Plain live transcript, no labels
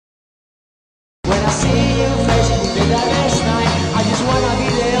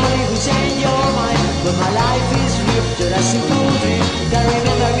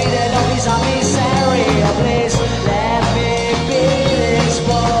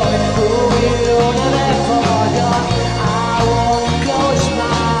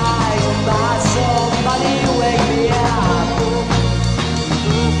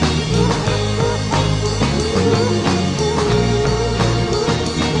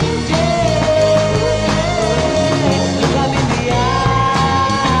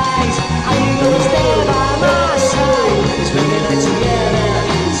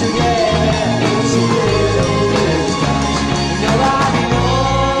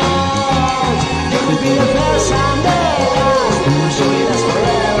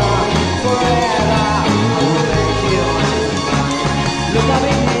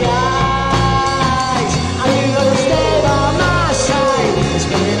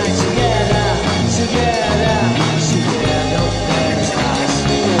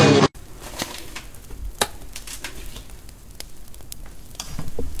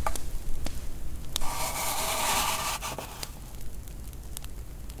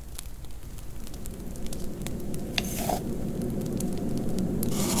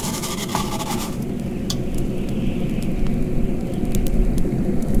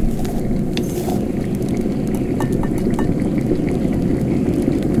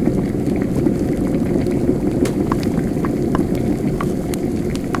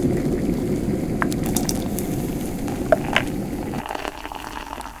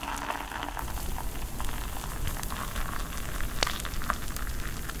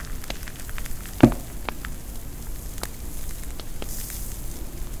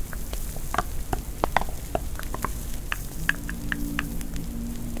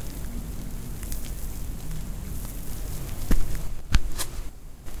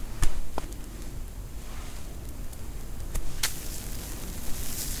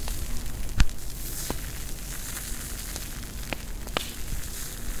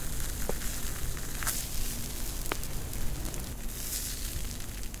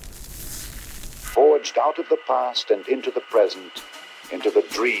emerged out of the past and into the present, into the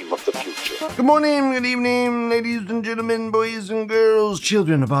dream of the future. Good morning, good evening, ladies and gentlemen, boys and girls,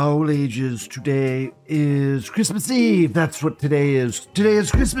 children of all ages. Today is Christmas Eve. That's what today is. Today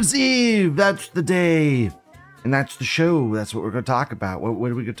is Christmas Eve. That's the day. And that's the show. That's what we're going to talk about. What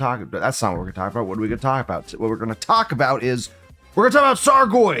are we going to talk about? That's not what we're going to talk about. What are we going to talk about? What we're going to talk about is, we're going to talk about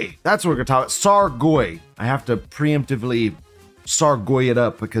Sargoy. That's what we're going to talk about. Sargoy. I have to preemptively Sargoy it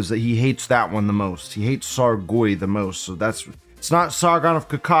up because he hates that one the most. He hates Sargoy the most. So it's not Sargon of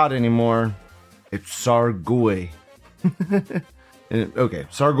Akkad anymore. It's Sargoy. Okay,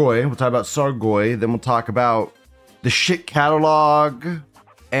 Sargoy. We'll talk about Sargoy. Then we'll talk about the shit catalog.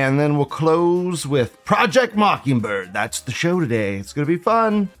 And then we'll close with Project Mockingbird. That's the show today. It's going to be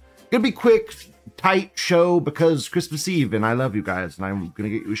fun. Going to be quick, tight show because Christmas Eve. And I love you guys. And I'm going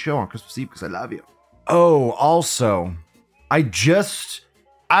to get you a show on Christmas Eve because I love you. Oh, also, I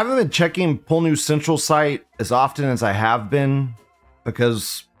haven't been checking Pull News Central site as often as I have been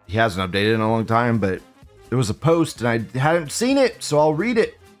because he hasn't updated in a long time. But there was a post and I hadn't seen it, so I'll read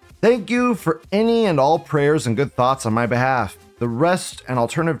it. Thank you for any and all prayers and good thoughts on my behalf. The rest and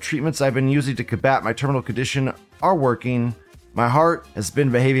alternative treatments I've been using to combat my terminal condition are working. My heart has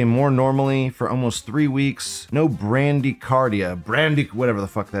been behaving more normally for almost 3 weeks. No brandycardia, whatever the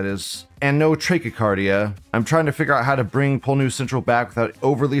fuck that is, and no trachycardia. I'm trying to figure out how to bring Pull News Central back without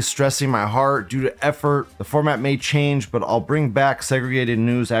overly stressing my heart due to effort. The format may change, but I'll bring back segregated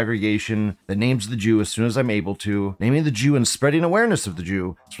news aggregation, the names of the Jew as soon as I'm able to. Naming the Jew and spreading awareness of the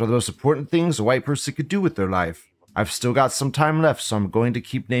Jew is one of the most important things a white person could do with their life. I've still got some time left, so I'm going to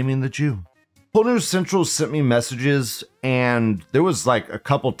keep naming the Jew. Pull News Central sent me messages, and there was like a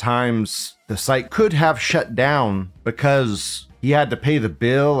couple times the site could have shut down because he had to pay the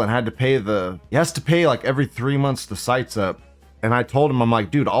bill and he has to pay like every 3 months the site's up. And I told him, I'm like,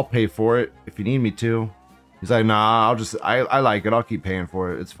 dude, I'll pay for it if you need me to. He's like, nah, I like it. I'll keep paying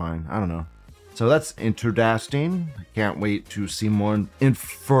for it. It's fine. I don't know. So that's interesting. I can't wait to see more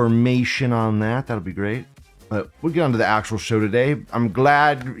information on that. That'll be great. But we'll get on to the actual show today. I'm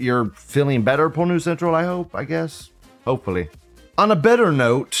glad you're feeling better, Pull News Central, I guess. Hopefully. On a better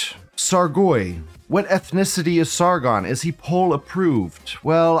note, Sargoy. What ethnicity is Sargon? Is he Pole approved?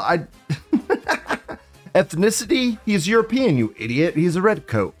 Well, ethnicity? He's European, you idiot. He's a red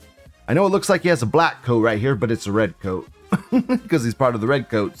coat. I know it looks like he has a black coat right here, but it's a red coat. Because he's part of the red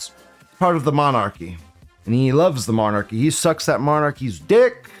coats. Part of the monarchy. And he loves the monarchy. He sucks that monarchy's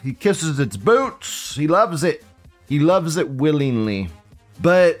dick. He kisses its boots. He loves it. He loves it willingly.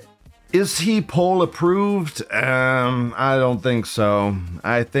 But is he Pole approved? I don't think so.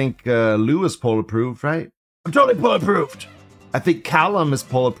 I think Lou is Pole approved, right? I'm totally Pole approved. I think Callum is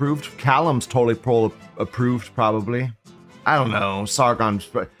Pole approved. Callum's totally Pole approved, probably. I don't know. Sargon's...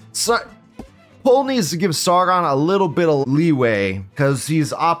 Pole needs to give Sargon a little bit of leeway because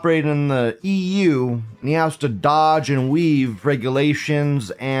he's operating in the EU and he has to dodge and weave regulations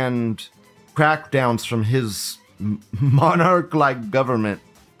and crackdowns from his monarch-like government.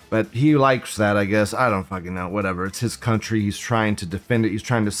 But he likes that, I guess. I don't fucking know. Whatever. It's his country. He's trying to defend it. He's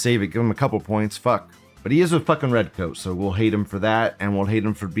trying to save it. Give him a couple points. Fuck. But he is a fucking redcoat, so we'll hate him for that, and we'll hate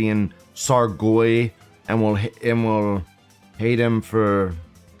him for being Sargoy, and we'll hate him for,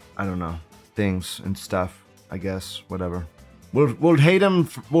 I don't know, things and stuff, I guess, whatever. We'll hate him,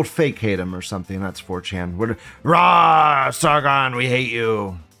 we'll fake hate him or something. That's 4chan. Rah, Sargon, we hate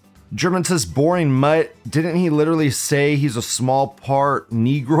you. German says boring mutt. Didn't he literally say he's a small part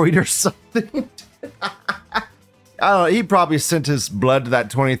Negroid or something? I don't know. He probably sent his blood to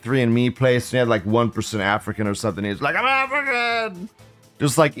that 23andMe place and he had like 1% African or something. He's like, I'm African.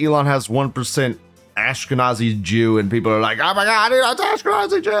 Just like Elon has 1% Ashkenazi Jew and people are like, oh my God, that's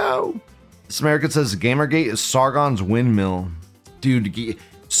Ashkenazi Jew. This American says Gamergate is Sargon's windmill. Dude,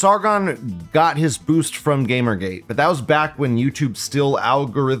 Sargon got his boost from Gamergate, but that was back when YouTube still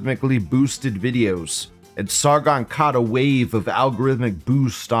algorithmically boosted videos. And Sargon caught a wave of algorithmic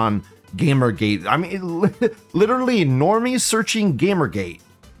boost on Gamergate. I mean, literally, normies searching Gamergate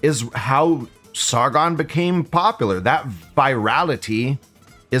is how Sargon became popular. That virality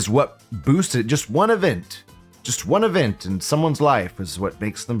is what boosted just one event in someone's life is what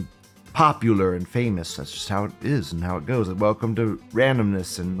makes them popular and famous. That's just how it is and how it goes. And welcome to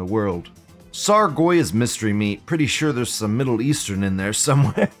randomness in the world. Sargoy is mystery meat. Pretty sure there's some Middle Eastern in there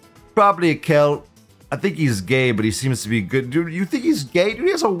somewhere. Probably a Celt. I think he's gay, but he seems to be good. Dude, you think he's gay? Dude,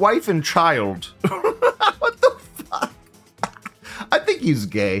 he has a wife and child. What the fuck? I think he's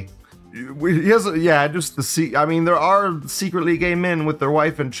gay. He has, I mean, there are secretly gay men with their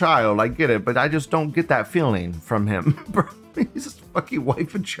wife and child. I get it, but I just don't get that feeling from him. Bro, he's just fucking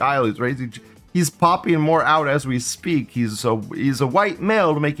wife and child. He's raising. He's popping more out as we speak. He's a white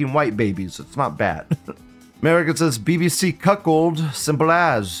male making white babies. It's not bad. American says BBC cuckold, simple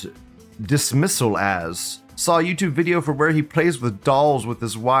as, dismissal as. Saw a YouTube video for where he plays with dolls with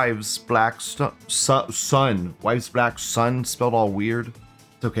his wife's black son. Wife's black son, spelled all weird.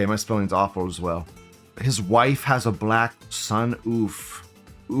 It's okay, my spelling's awful as well. His wife has a black son. Oof.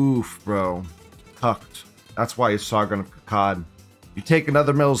 Oof, bro. Cucked. That's why he's Sargon of Akkad. You take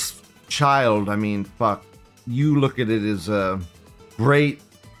another male's child, I mean, fuck. You look at it as a great,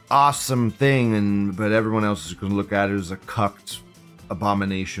 awesome thing, but everyone else is going to look at it as a cucked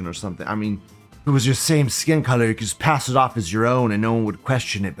abomination or something. I mean, if it was your same skin color, you could just pass it off as your own and no one would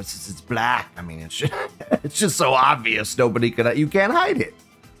question it. But since it's black, I mean, it's just so obvious. Nobody could. You can't hide it.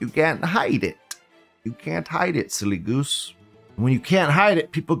 You can't hide it. You can't hide it, silly goose. When you can't hide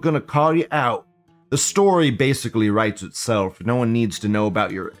it, people are going to call you out. The story basically writes itself. No one needs to know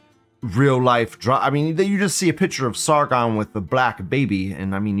about your real life drama. I mean, you just see a picture of Sargon with the black baby,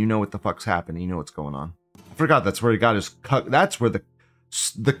 and I mean, you know what the fuck's happening. You know what's going on. I forgot that's where he got his. That's where the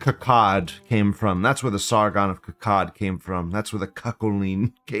Akkad came from. That's where the Sargon of Akkad came from. That's where the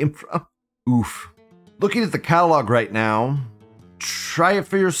cuckolding came from. Oof. Looking at the catalog right now, try it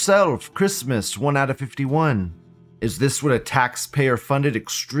for yourself. Christmas, 1 out of 51. Is this what a taxpayer-funded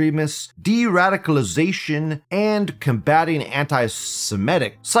extremist de-radicalization and combating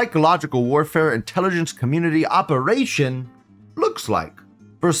anti-Semitic psychological warfare intelligence community operation looks like?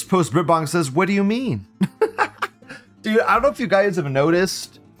 First post Britbong says, what do you mean? Dude, I don't know if you guys have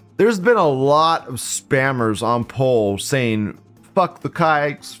noticed, there's been a lot of spammers on poll saying, fuck the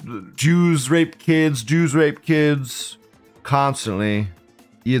kikes, Jews rape kids, constantly.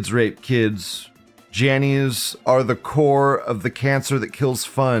 Yids rape kids. Jannies are the core of the cancer that kills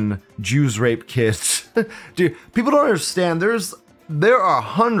fun. Jews rape kids. Dude, people don't understand, there are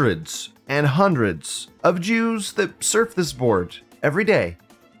hundreds and hundreds of Jews that surf this board every day.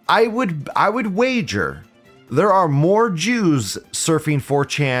 I would wager there are more Jews surfing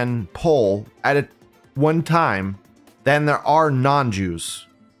 4chan poll at one time than there are non-Jews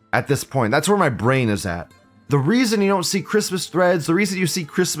at this point. That's where my brain is at. The reason you don't see Christmas threads, the reason you see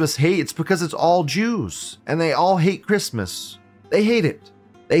Christmas hate, it's because it's all Jews. And they all hate Christmas. They hate it.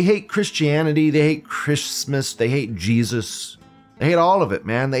 They hate Christianity. They hate Christmas. They hate Jesus. They hate all of it,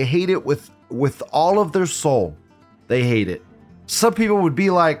 man. They hate it with all of their soul. They hate it. Some people would be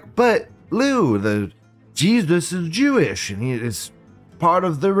like, but Lou, Jesus is Jewish and he is part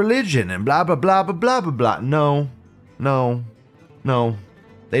of the religion and blah, blah, blah, blah, blah, blah, blah. No.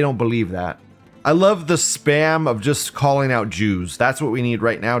 They don't believe that. I love the spam of just calling out Jews. That's what we need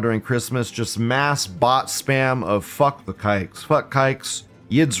right now during Christmas. Just mass bot spam of fuck the kikes. Fuck kikes.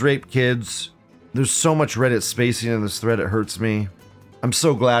 Yids rape kids. There's so much Reddit spacing in this thread, it hurts me. I'm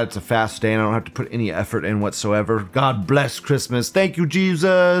so glad it's a fast day and I don't have to put any effort in whatsoever. God bless Christmas. Thank you,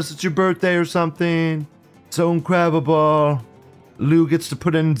 Jesus. It's your birthday or something. So incredible. Lou gets to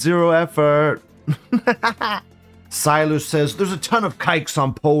put in 0 effort. Silas says, there's a ton of kikes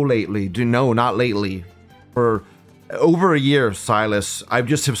on poll lately. No, not lately. For over a year, Silas, I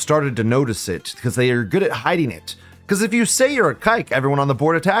just have started to notice it because they are good at hiding it. Because if you say you're a kike, everyone on the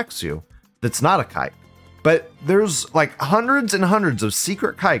board attacks you. That's not a kike. But there's like hundreds and hundreds of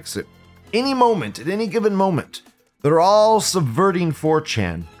secret kikes at any moment, at any given moment. They're all subverting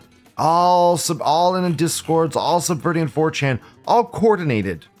 4chan. All in a Discords, all subverting 4chan, all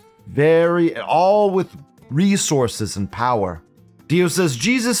coordinated. All with resources and power. Dio says,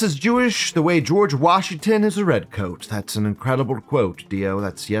 Jesus is Jewish the way George Washington is a redcoat. That's an incredible quote, Dio.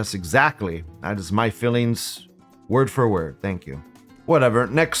 That's, yes, exactly. That is my feelings, word for word. Thank you. Whatever.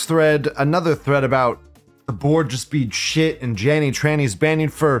 Next thread, another thread about the board just being shit and Janny Tranny's banning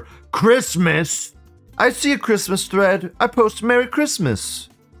for Christmas. I see a Christmas thread. I post Merry Christmas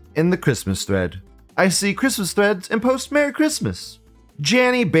in the Christmas thread. I see Christmas threads and post Merry Christmas.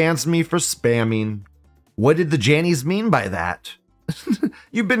 Janny bans me for spamming. What did the Jannies mean by that?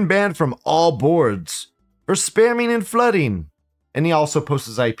 You've been banned from all boards for spamming and flooding. And he also posts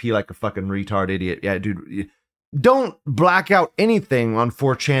his IP like a fucking retard idiot. Yeah, dude, don't black out anything on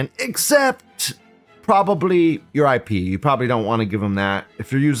 4chan except probably your IP. You probably don't want to give him that.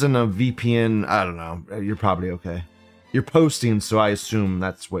 If you're using a VPN, I don't know, you're probably okay. You're posting, so I assume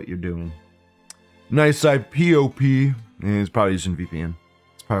that's what you're doing. Nice IP, OP. Yeah, he's probably using VPN.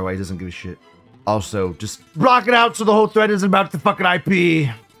 That's probably why he doesn't give a shit. Also, just block it out so the whole thread isn't about the fucking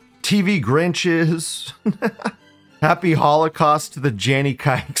IP. TV Grinches. Happy Holocaust to the Janny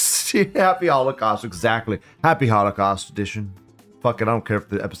Kikes. Happy Holocaust, exactly. Happy Holocaust edition. Fuck it, I don't care if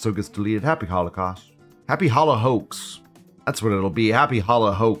the episode gets deleted. Happy Holocaust. Happy Holohoax. That's what it'll be. Happy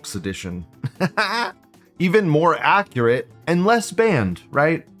Holohoax edition. Even more accurate and less banned,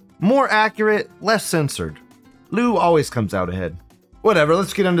 right? More accurate, less censored. Lou always comes out ahead. Whatever,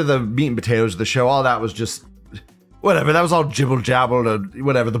 let's get into the meat and potatoes of the show. All that was just... whatever, that was all jibble-jabble,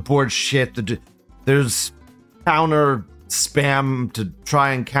 whatever, the board shit. There's counter spam to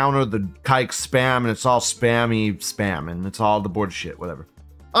try and counter the kike spam, and it's all spammy spam, and it's all the board shit, whatever.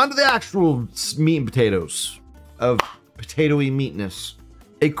 On to the actual meat and potatoes of potatoey meatness.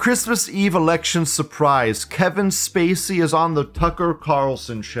 A Christmas Eve election surprise. Kevin Spacey is on the Tucker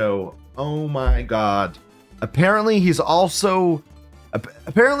Carlson show. Oh my God. Apparently he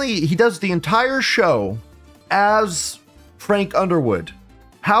does the entire show as Frank Underwood.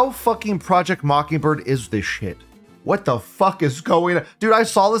 How fucking Project Mockingbird is this shit? What the fuck is going on? Dude, I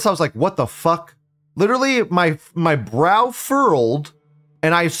saw this, I was like, what the fuck? Literally, my brow furrowed,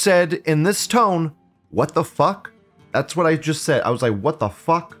 and I said in this tone, what the fuck? That's what I just said. I was like, what the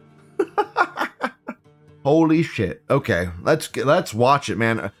fuck? Holy shit. Okay, let's watch it,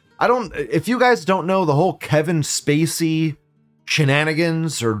 man. If you guys don't know the whole Kevin Spacey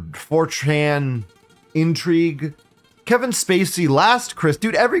shenanigans or 4chan intrigue, Kevin Spacey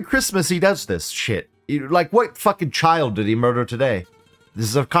dude, every Christmas he does this shit. Like, what fucking child did he murder today? This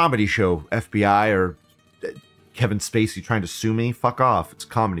is a comedy show, FBI or Kevin Spacey trying to sue me? Fuck off. It's a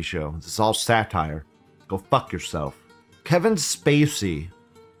comedy show. This is all satire. Go fuck yourself. Kevin Spacey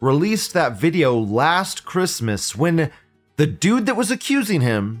released that video last Christmas when the dude that was accusing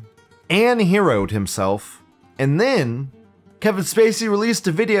him heroed himself. And then Kevin Spacey released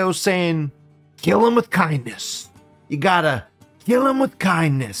a video saying, kill him with kindness. You gotta kill him with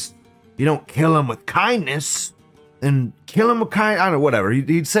kindness. You don't kill him with kindness, then kill him with kindness. I don't know, whatever.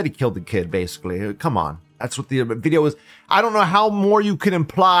 He said he killed the kid, basically. Come on. That's what the video was. I don't know how more you can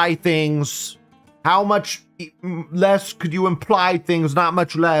imply things. How much less could you imply things? Not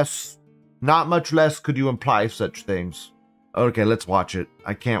much less. Not much less could you imply such things. Okay, let's watch it.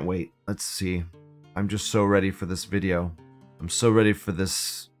 I can't wait. Let's see. I'm just so ready for this video. I'm so ready for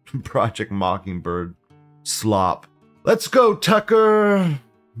this Project Mockingbird slop. Let's go, Tucker.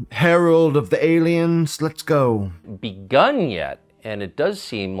 Herald of the aliens. Let's go. Begun yet, and it does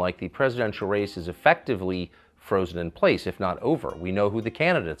seem like the presidential race is effectively frozen in place, if not over. We know who the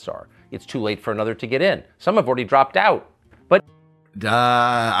candidates are. It's too late for another to get in. Some have already dropped out. But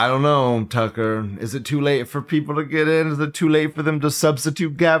I don't know, Tucker. Is it too late for people to get in? Is it too late for them to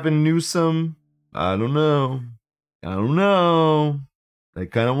substitute Gavin Newsom? I don't know. They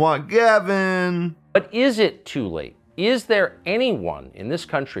kind of want Gavin. But is it too late? Is there anyone in this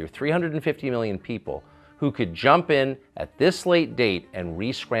country of 350 million people who could jump in at this late date and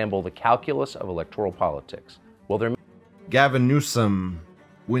re-scramble the calculus of electoral politics? Well, there. Gavin Newsom,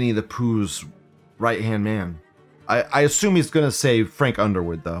 Winnie the Pooh's right-hand man. I assume he's going to say Frank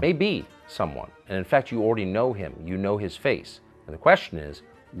Underwood, though. Maybe someone. And in fact, you already know him. You know his face. And the question is,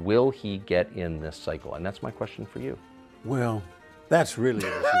 will he get in this cycle? And that's my question for you. Well, that's really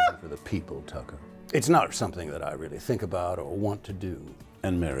a decision for the people, Tucker. It's not something that I really think about or want to do.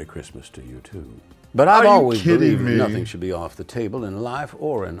 And Merry Christmas to you, too. But I've always believed that nothing should be off the table in life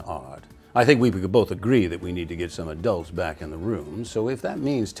or in art. I think we could both agree that we need to get some adults back in the room. So if that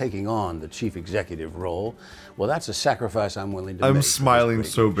means taking on the chief executive role, well, that's a sacrifice I'm willing to make. I'm smiling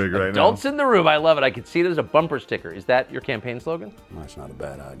so big right now. Adults in the room. I love it. I can see it as a bumper sticker. Is that your campaign slogan? That's not a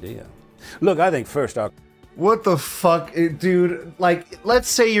bad idea. Look, I think first our... What the fuck, dude? Like, let's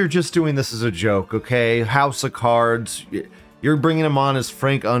say you're just doing this as a joke, okay? House of Cards. You're bringing him on as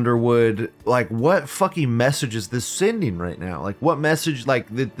Frank Underwood. Like, what fucking message is this sending right now? Like, what message, like,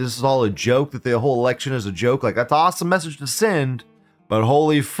 that this is all a joke, that the whole election is a joke? Like, that's an awesome message to send, but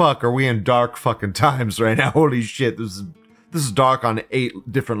holy fuck, are we in dark fucking times right now? Holy shit, this is dark on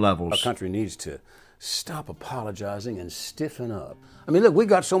 8 different levels. Our country needs to stop apologizing and stiffen up. I mean, look, we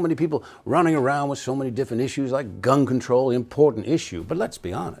got so many people running around with so many different issues like gun control, important issue, but let's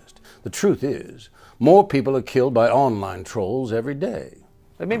be honest. The truth is, more people are killed by online trolls every day.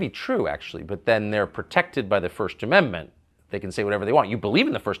 That may be true, actually, but then they're protected by the First Amendment. They can say whatever they want. You believe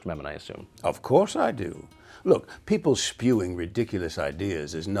in the First Amendment, I assume. Of course I do. Look, people spewing ridiculous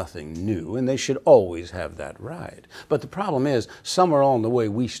ideas is nothing new, and they should always have that right. But the problem is, somewhere along the way,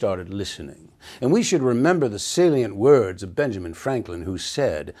 we started listening. And we should remember the salient words of Benjamin Franklin, who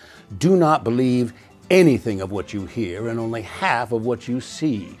said, "Do not believe anything of what you hear and only half of what you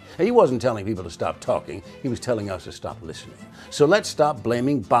see." And he wasn't telling people to stop talking. He was telling us to stop listening. So let's stop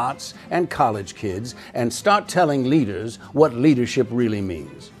blaming bots and college kids and start telling leaders what leadership really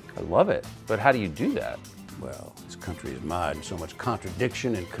means. I love it. But how do you do that? Well, This country is mired in so much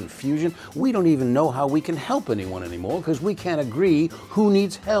contradiction and confusion, we don't even know how we can help anyone anymore because we can't agree who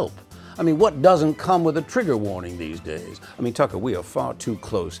needs help. I mean, what doesn't come with a trigger warning these days? I mean, Tucker, we are far too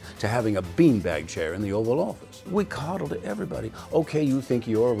close to having a beanbag chair in the Oval Office. We coddle to everybody. Okay, you think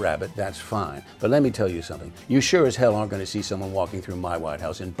you're a rabbit, that's fine. But let me tell you something. You sure as hell aren't going to see someone walking through my White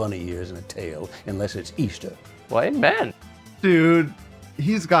House in bunny ears and a tail unless it's Easter. Well, amen. Dude,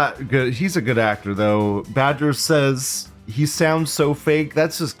 he's a good actor, though. Badger says he sounds so fake.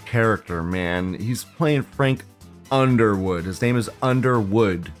 That's his character, man. He's playing Frank Underwood. His name is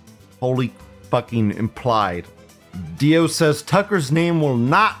Underwood. Holy fucking implied. Dio says Tucker's name will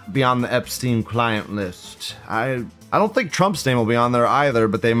not be on the Epstein client list. I don't think Trump's name will be on there either,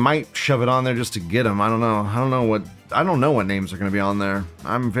 but they might shove it on there just to get him. I don't know what names are going to be on there.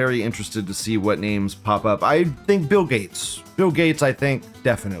 I'm very interested to see what names pop up. I think Bill Gates. Bill Gates, I think,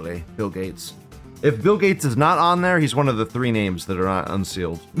 definitely. Bill Gates. If Bill Gates is not on there, he's one of the 3 names that are not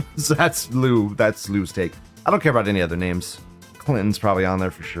unsealed. So that's Lou's take. I don't care about any other names. Clinton's probably on there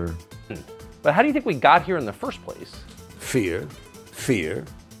for sure. But how do you think we got here in the first place? Fear, fear,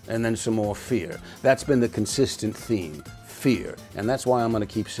 and then some more fear. That's been the consistent theme, fear. And that's why I'm going to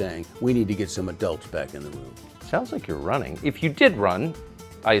keep saying we need to get some adults back in the room. Sounds like you're running. If you did run,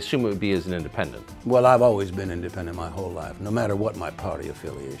 I assume it would be as an independent. Well, I've always been independent my whole life, no matter what my party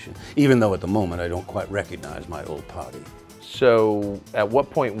affiliation, even though at the moment I don't quite recognize my old party. So at what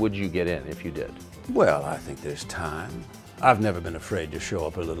point would you get in if you did? Well, I think there's time. I've never been afraid to show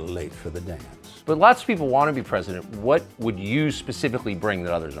up a little late for the dance. But lots of people want to be president. What would you specifically bring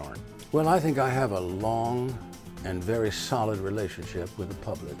that others aren't? Well, I think I have a long and very solid relationship with the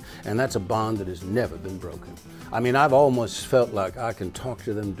public, and that's a bond that has never been broken. I mean, I've almost felt like I can talk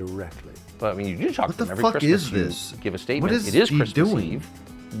to them directly. But I mean, you do talk to them every What the fuck Christmas. is this? You give a statement. What is it is he Christmas doing? Eve.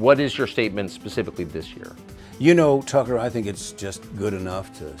 What is your statement specifically this year? You know, Tucker, I think it's just good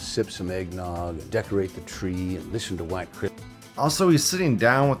enough to sip some eggnog and decorate the tree and listen to White Christmas. Also, he's sitting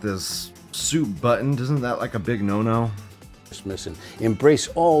down with his suit buttoned. Isn't that like a big no-no? And embrace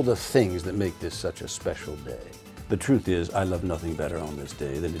all the things that make this such a special day. The truth is, I love nothing better on this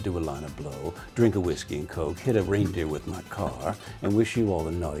day than to do a line of blow, drink a whiskey and Coke, hit a reindeer with my car, and wish you all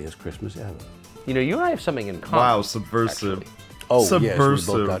the naughtiest Christmas ever. You know, you and I have something in common. Wow, subversive. actually. Oh, Subversive. yes,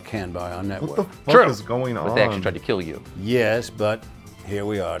 we both got canned by our network. What the fuck True. is going on? But they actually tried to kill you. Yes, but here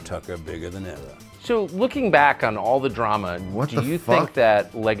we are, Tucker, bigger than ever. So looking back on all the drama, What do the you fuck? think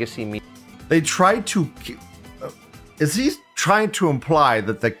that legacy media... They tried to... Is he trying to imply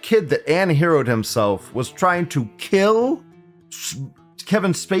that the kid that anti-heroed himself was trying to kill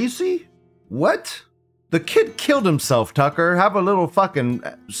Kevin Spacey? What? The kid killed himself, Tucker. Have a little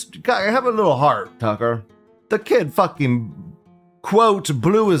heart, Tucker. The kid fucking, quote,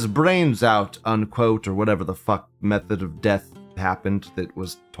 blew his brains out, unquote, or whatever the fuck method of death happened that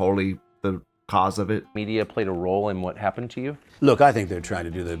was totally the cause of it. media played a role in what happened to you? Look, I think they're trying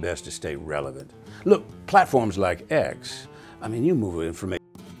to do their best to stay relevant. Look, platforms like X, I mean, you move information.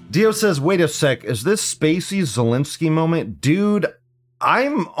 Dio says, wait a sec, is this Spacey Zelensky moment? Dude,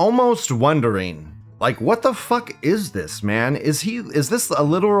 I'm almost wondering, like, what the fuck is this, man? Is this a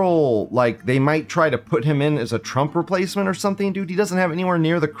literal, like, they might try to put him in as a Trump replacement or something? Dude, he doesn't have anywhere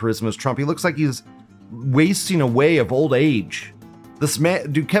near the charisma as Trump. He looks like he's wasting away of old age. This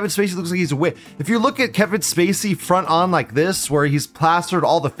man, dude, Kevin Spacey looks like he's away. If you look at Kevin Spacey front on like this, where he's plastered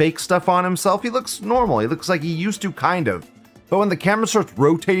all the fake stuff on himself, he looks normal. He looks like he used to, kind of. But when the camera starts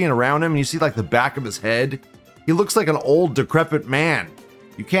rotating around him and you see like the back of his head, he looks like an old, decrepit man.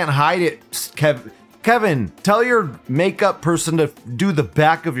 You can't hide it, Kevin, tell your makeup person to do the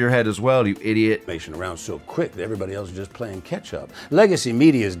back of your head as well, you idiot. Around so quick that everybody else is just playing catch up. Legacy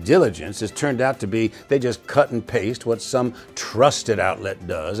media's diligence has turned out to be they just cut and paste what some trusted outlet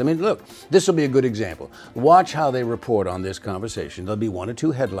does. I mean, look, this will be a good example. Watch how they report on this conversation. There'll be 1 or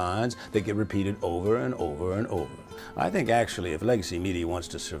 2 headlines that get repeated over and over and over. I think actually if legacy media wants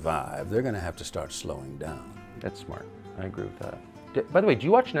to survive, they're going to have to start slowing down. That's smart. I agree with that. By the way, do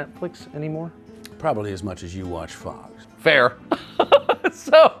you watch Netflix anymore? Probably as much as you watch Fox. Fair.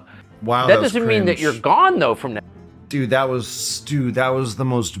 So, Wow, that was doesn't mean that cringe. you're gone though from Netflix. Dude, that was the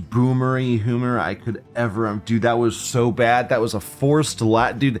most boomery humor I could ever. Dude, that was so bad. That was a forced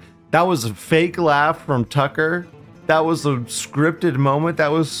laugh. Dude, that was a fake laugh from Tucker. That was a scripted moment.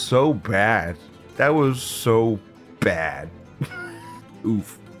 That was so bad. That was so bad.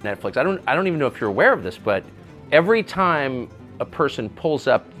 Oof. Netflix. I don't even know if you're aware of this, but every time a person pulls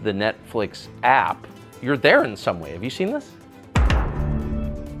up the Netflix app, you're there in some way. Have you seen this?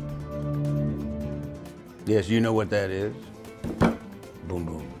 Yes, you know what that is? Boom,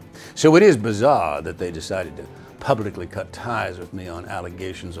 boom. So it is bizarre that they decided to publicly cut ties with me on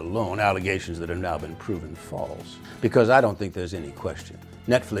allegations alone, allegations that have now been proven false. Because I don't think there's any question.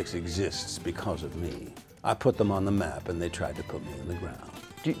 Netflix exists because of me. I put them on the map and they tried to put me in the ground.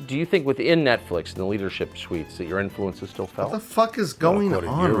 Do you think within Netflix and the leadership suites that your influence is still felt? What the fuck is going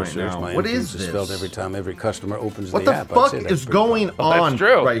on right now? What is this? Felt every time every customer opens what the the app. fuck is going on That's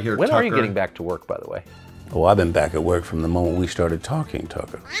true. right here, When Tucker? are you getting back to work, by the way? Oh, I've been back at work from the moment we started talking,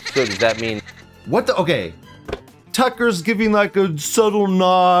 Tucker. So does that mean What the? Okay. Tucker's giving like a subtle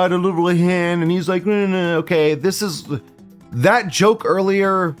nod, a little hint, and he's like, no. Okay, this is... That joke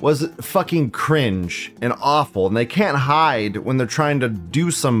earlier was fucking cringe and awful, and they can't hide when they're trying to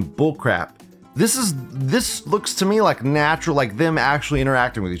do some bullcrap. This looks to me like natural, like them actually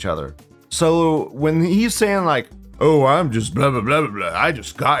interacting with each other. So when he's saying like, oh, I'm just blah blah blah blah blah, I'm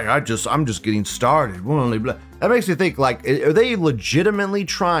just getting started. Blah, blah, that makes me think like, are they legitimately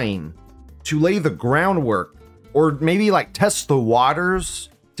trying to lay the groundwork, or maybe like test the waters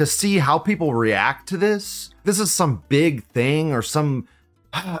to see how people react to this? This is some big thing or some...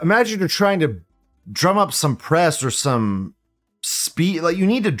 Imagine you're trying to drum up some press or some speed. Like, you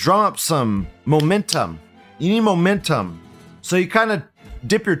need to drum up some momentum. You need momentum. So you kind of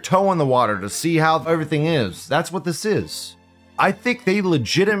dip your toe in the water to see how everything is. That's what this is. I think they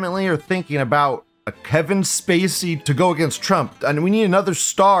legitimately are thinking about a Kevin Spacey to go against Trump. And we need another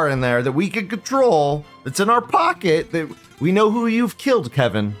star in there that we can control, that's in our pocket, that we know who you've killed,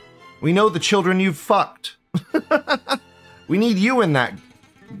 Kevin. We know the children you've fucked. We need you in that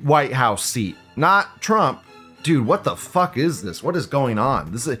White House seat, not Trump. Dude, what the fuck is this? What is going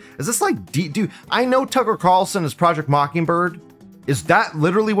on? Is this like dude, I know Tucker Carlson is Project Mockingbird. Is that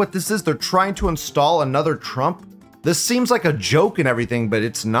literally what this is? They're trying to install another Trump? This seems like a joke and everything, but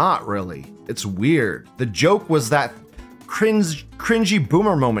it's not really. It's weird. The joke was that cringy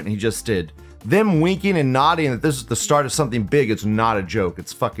boomer moment he just did. Them winking and nodding that this is the start of something big. It's not a joke.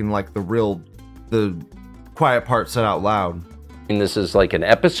 It's fucking like the quiet part said out loud. And this is like an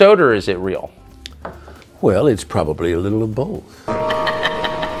episode, or is it real? Well, it's probably a little of both.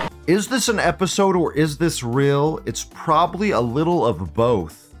 Is this an episode or is this real? It's probably a little of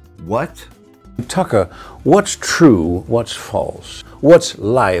both. What? Tucker, what's true, what's false? What's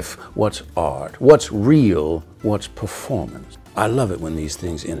life, what's art? What's real, what's performance? I love it when these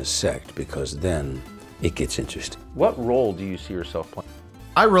things intersect, because then it gets interesting. What role do you see yourself playing?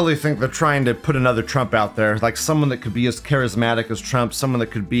 I really think they're trying to put another Trump out there, like someone that could be as charismatic as Trump, someone that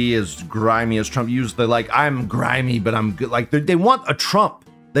could be as grimy as Trump. Use the like, I'm grimy, but I'm good. Like they want a Trump.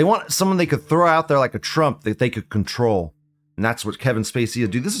 They want someone they could throw out there like a Trump that they could control. And that's what Kevin Spacey is.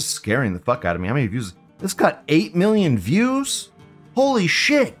 Dude, this is scaring the fuck out of me. How many views? This got 8 million views? Holy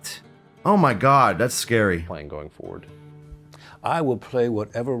shit. Oh my God, that's scary. Playing going forward. I will play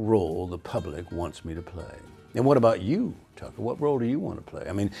whatever role the public wants me to play. And what about you, Tucker? What role do you want to play?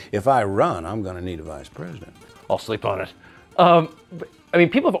 I mean, if I run, I'm going to need a vice president. I'll sleep on it. I mean,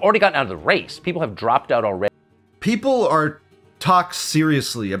 people have already gotten out of the race. People have dropped out already. People are talk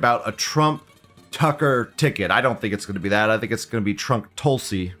seriously about a Trump Tucker ticket. I don't think it's going to be that. I think it's going to be Trump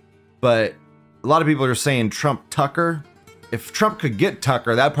Tulsi. But a lot of people are saying Trump Tucker. If Trump could get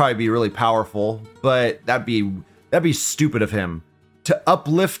Tucker, that'd probably be really powerful. But that'd be stupid of him. To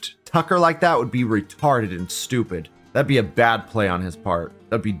uplift Tucker like that would be retarded and stupid. That'd be a bad play on his part.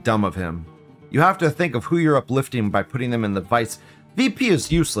 That'd be dumb of him. You have to think of who you're uplifting by putting them in the vice. VP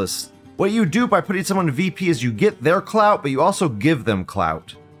is useless. What you do by putting someone in VP is you get their clout, but you also give them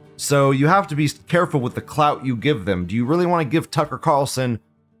clout. So you have to be careful with the clout you give them. Do you really want to give Tucker Carlson,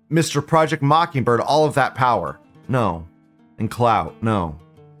 Mr. Project Mockingbird, all of that power? No. And clout? No.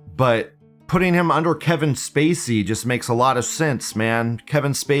 But putting him under Kevin Spacey just makes a lot of sense, man.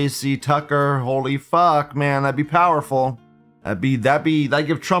 Kevin Spacey, Tucker, holy fuck, man, that'd be powerful. That'd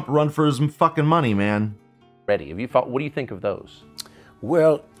give Trump a run for his fucking money, man. Ready. Have you thought? What do you think of those?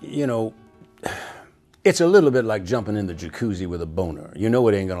 Well, you know, it's a little bit like jumping in the jacuzzi with a boner. You know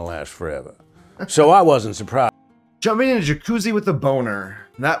it ain't gonna last forever. So I wasn't surprised. Jumping in a jacuzzi with a boner.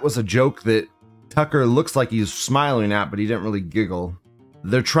 That was a joke that Tucker looks like he's smiling at, but he didn't really giggle.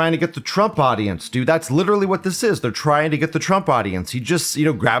 They're trying to get the Trump audience, dude. That's literally what this is. They're trying to get the Trump audience. He just,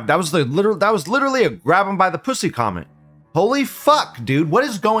 grabbed. That was literally a grab him by the pussy comment. Holy fuck, dude. What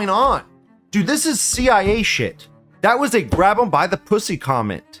is going on? Dude, this is CIA shit. That was a grab him by the pussy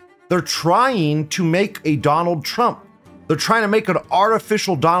comment. They're trying to make a Donald Trump. They're trying to make an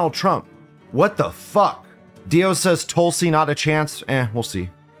artificial Donald Trump. What the fuck? Dio says Tulsi not a chance. We'll see.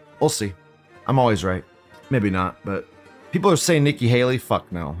 We'll see. I'm always right. Maybe not, but people are saying Nikki Haley.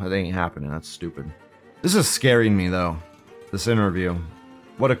 Fuck no. That ain't happening. That's stupid. This is scaring me though. This interview.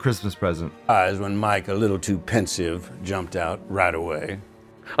 What a Christmas present. Eyes when Mike, a little too pensive, jumped out right away.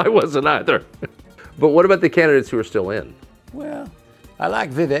 I wasn't either. But what about the candidates who are still in? Well, I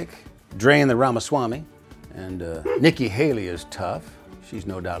like Vivek, Drain Ramaswamy, and Nikki Haley is tough. She's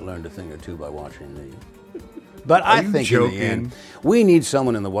no doubt learned a thing or two by watching these. But I think in the end, we need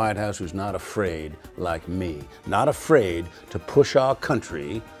someone in the White House who's not afraid, like me, not afraid to push our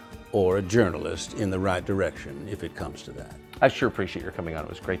country or a journalist in the right direction, if it comes to that. I sure appreciate your coming on. It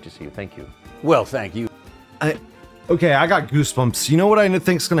was great to see you. Thank you. Well, thank you. Okay, I got goosebumps. You know what I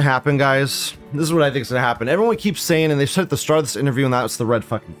think's gonna happen, guys? This is what I think's gonna happen. Everyone keeps saying, and they said at the start of this interview, and that's the red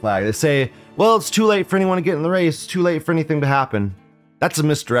fucking flag. They say, well, it's too late for anyone to get in the race. It's too late for anything to happen. That's a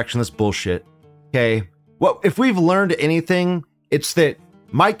misdirection. That's bullshit. Okay? Well, if we've learned anything, it's that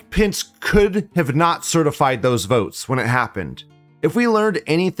Mike Pence could have not certified those votes when it happened. If we learned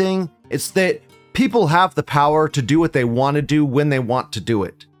anything, it's that people have the power to do what they want to do when they want to do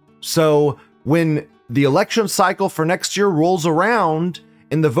it. So when the election cycle for next year rolls around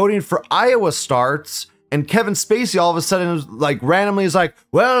and the voting for Iowa starts and Kevin Spacey all of a sudden is like randomly is like,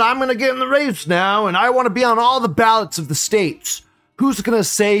 well, I'm going to get in the race now and I want to be on all the ballots of the states. Who's going to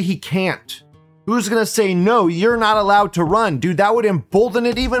say he can't? Who's going to say, no, you're not allowed to run? Dude, that would embolden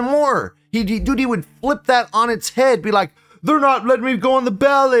it even more. He would flip that on its head, be like, they're not letting me go on the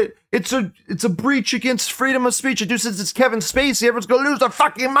ballot. It's a breach against freedom of speech. Dude, since it's Kevin Spacey, everyone's going to lose their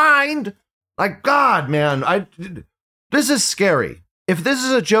fucking mind. Like, God, man, this is scary. If this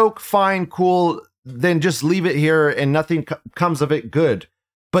is a joke, fine, cool, then just leave it here and nothing comes of it, good.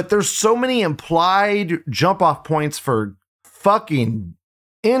 But there's so many implied jump-off points for fucking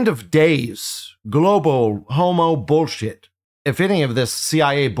end of days, global homo bullshit. If any of this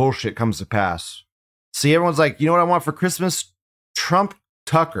CIA bullshit comes to pass. See, everyone's like, you know what I want for Christmas? Trump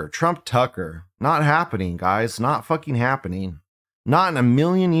Tucker. Not happening, guys. Not fucking happening. Not in a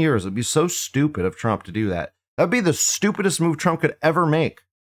million years. It'd be so stupid of Trump to do that. That'd be the stupidest move Trump could ever make.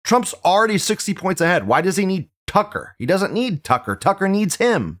 Trump's already 60 points ahead. Why does he need Tucker? He doesn't need Tucker. Tucker needs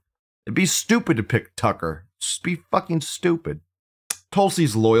him. It'd be stupid to pick Tucker. Just be fucking stupid.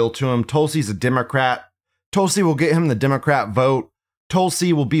 Tulsi's loyal to him. Tulsi's a Democrat. Tulsi will get him the Democrat vote.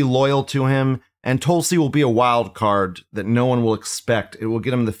 Tulsi will be loyal to him. And Tulsi will be a wild card that no one will expect. It will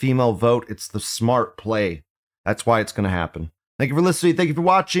get him the female vote. It's the smart play. That's why it's going to happen. Thank you for listening. Thank you for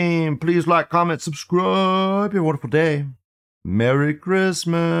watching. Please like, comment, subscribe. Have a wonderful day. Merry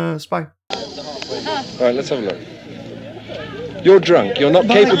Christmas. Bye. All right, let's have a look. You're drunk. You're not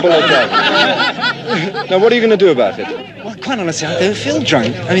capable of driving. Now, what are you going to do about it? Well, quite honestly, I don't feel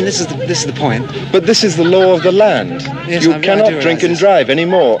drunk. I mean, this is the point. But this is the law of the land. Yes, you I cannot drink and drive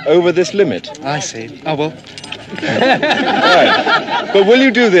anymore over this limit. I see. Oh, well. Right. But will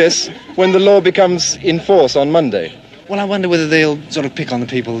you do this when the law becomes in force on Monday? Well, I wonder whether they'll sort of pick on the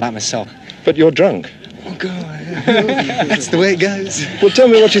people like myself. But you're drunk. Oh, God. That's the way it goes. Well, tell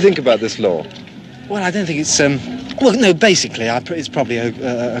me what you think about this law. Well, I don't think it's... Well, no, basically, it's probably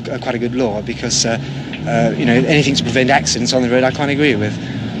quite a good law because, anything to prevent accidents on the road I can't agree with.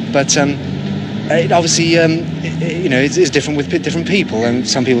 But it obviously, it's different with different people. And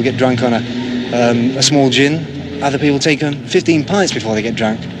some people get drunk on a small gin. Other people take 15 pints before they get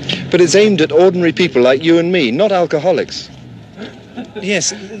drunk. But it's aimed at ordinary people like you and me, not alcoholics.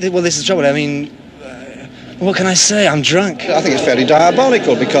 Yes, well, this is the trouble. I mean, what can I say? I'm drunk. I think it's fairly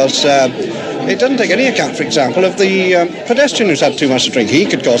diabolical because it doesn't take any account, for example, of the pedestrian who's had too much to drink. He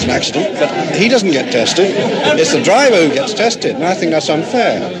could cause an accident, but he doesn't get tested. It's the driver who gets tested, and I think that's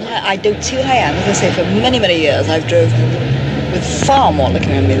unfair. I don't see what I am. As I say, for many, many years I've driven with far more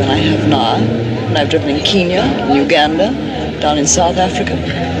liquor in me than I have now. And I've driven in Kenya, in Uganda, down in South Africa.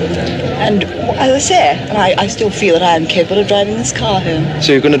 And as I say, and I still feel that I am capable of driving this car home.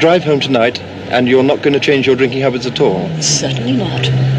 So you're going to drive home tonight, and you're not going to change your drinking habits at all? Certainly not.